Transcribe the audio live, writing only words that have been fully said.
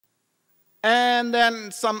And then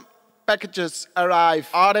some packages arrive.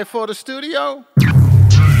 Are they for the studio?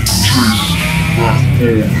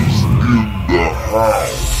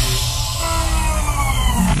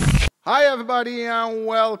 Hi everybody and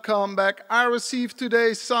welcome back. I received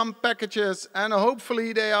today some packages and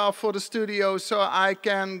hopefully they are for the studio so I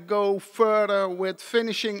can go further with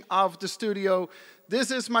finishing of the studio. This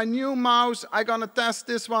is my new mouse. I'm gonna test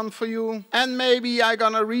this one for you and maybe I'm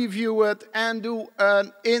gonna review it and do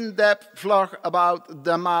an in-depth vlog about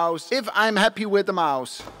the mouse if I'm happy with the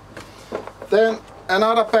mouse. Then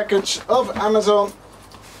another package of Amazon,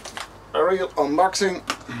 a real unboxing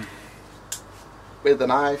with a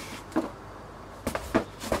knife.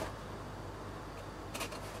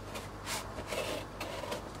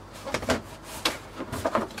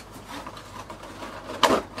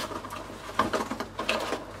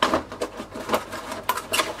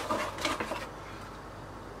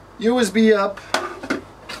 USB up,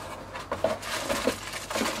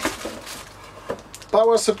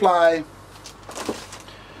 power supply.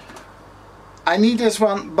 I need this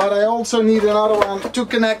one, but I also need another one to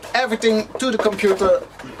connect everything to the computer.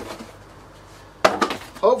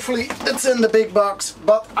 Hopefully it's in the big box,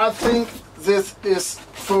 but I think this is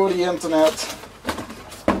for the internet.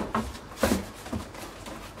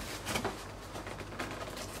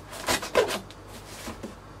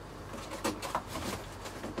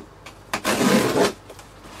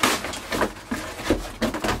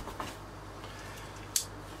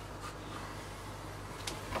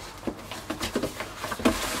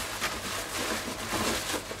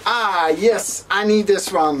 Ah, yes, I need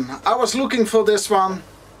this one. I was looking for this one.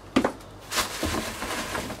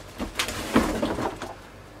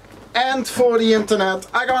 And for the internet,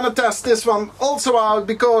 I'm gonna test this one also out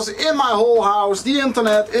because in my whole house the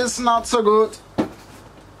internet is not so good.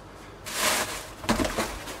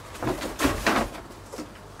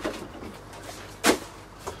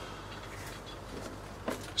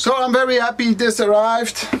 So I'm very happy this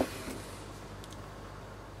arrived.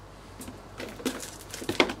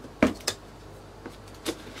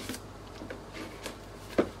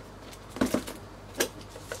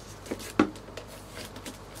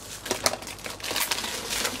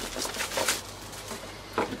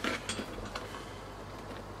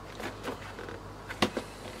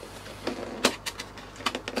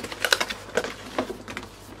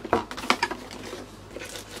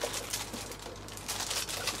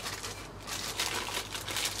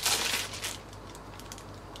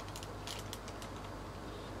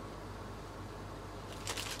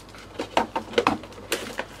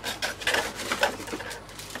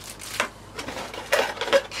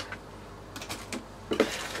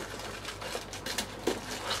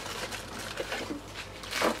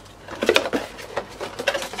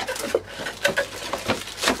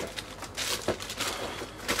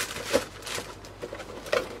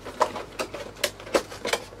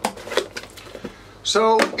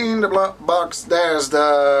 So in the box there's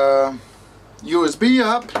the USB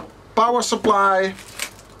hub, power supply,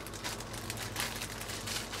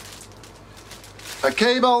 a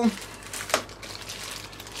cable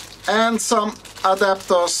and some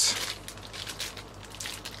adapters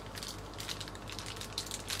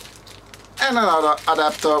and another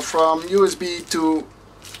adapter from USB to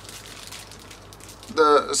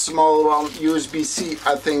the small one, USB-C,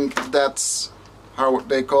 I think that's how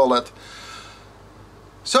they call it.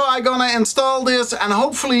 So I'm gonna install this and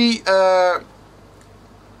hopefully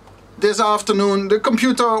this afternoon the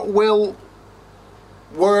computer will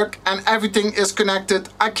work and everything is connected.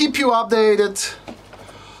 I keep you updated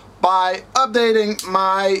by updating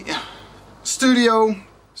my studio.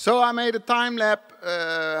 So I made a time lapse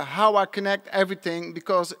how I connect everything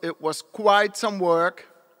because it was quite some work.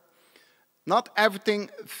 Not everything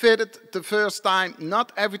fitted the first time,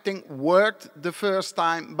 not everything worked the first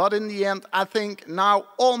time, but in the end I think now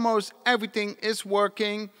almost everything is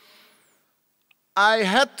working. I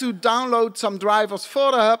had to download some drivers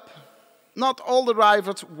for the hub. Not all the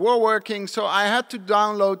drivers were working, so I had to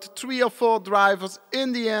download 3 or 4 drivers.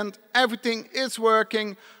 In the end everything is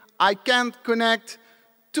working. I can't connect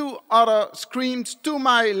 2 other screens to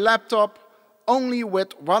my laptop only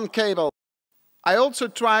with 1 cable. I also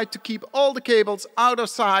tried to keep all the cables out of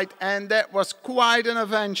sight and that was quite an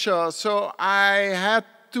adventure. So I had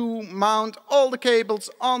to mount all the cables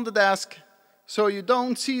on the desk so you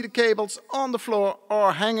don't see the cables on the floor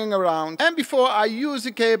or hanging around. And before I use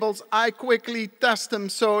the cables I quickly test them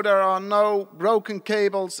so there are no broken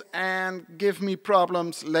cables and give me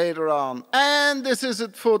problems later on. And this is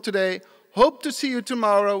it for today. Hope to see you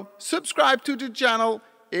tomorrow. Subscribe to the channel.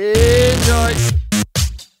 Enjoy!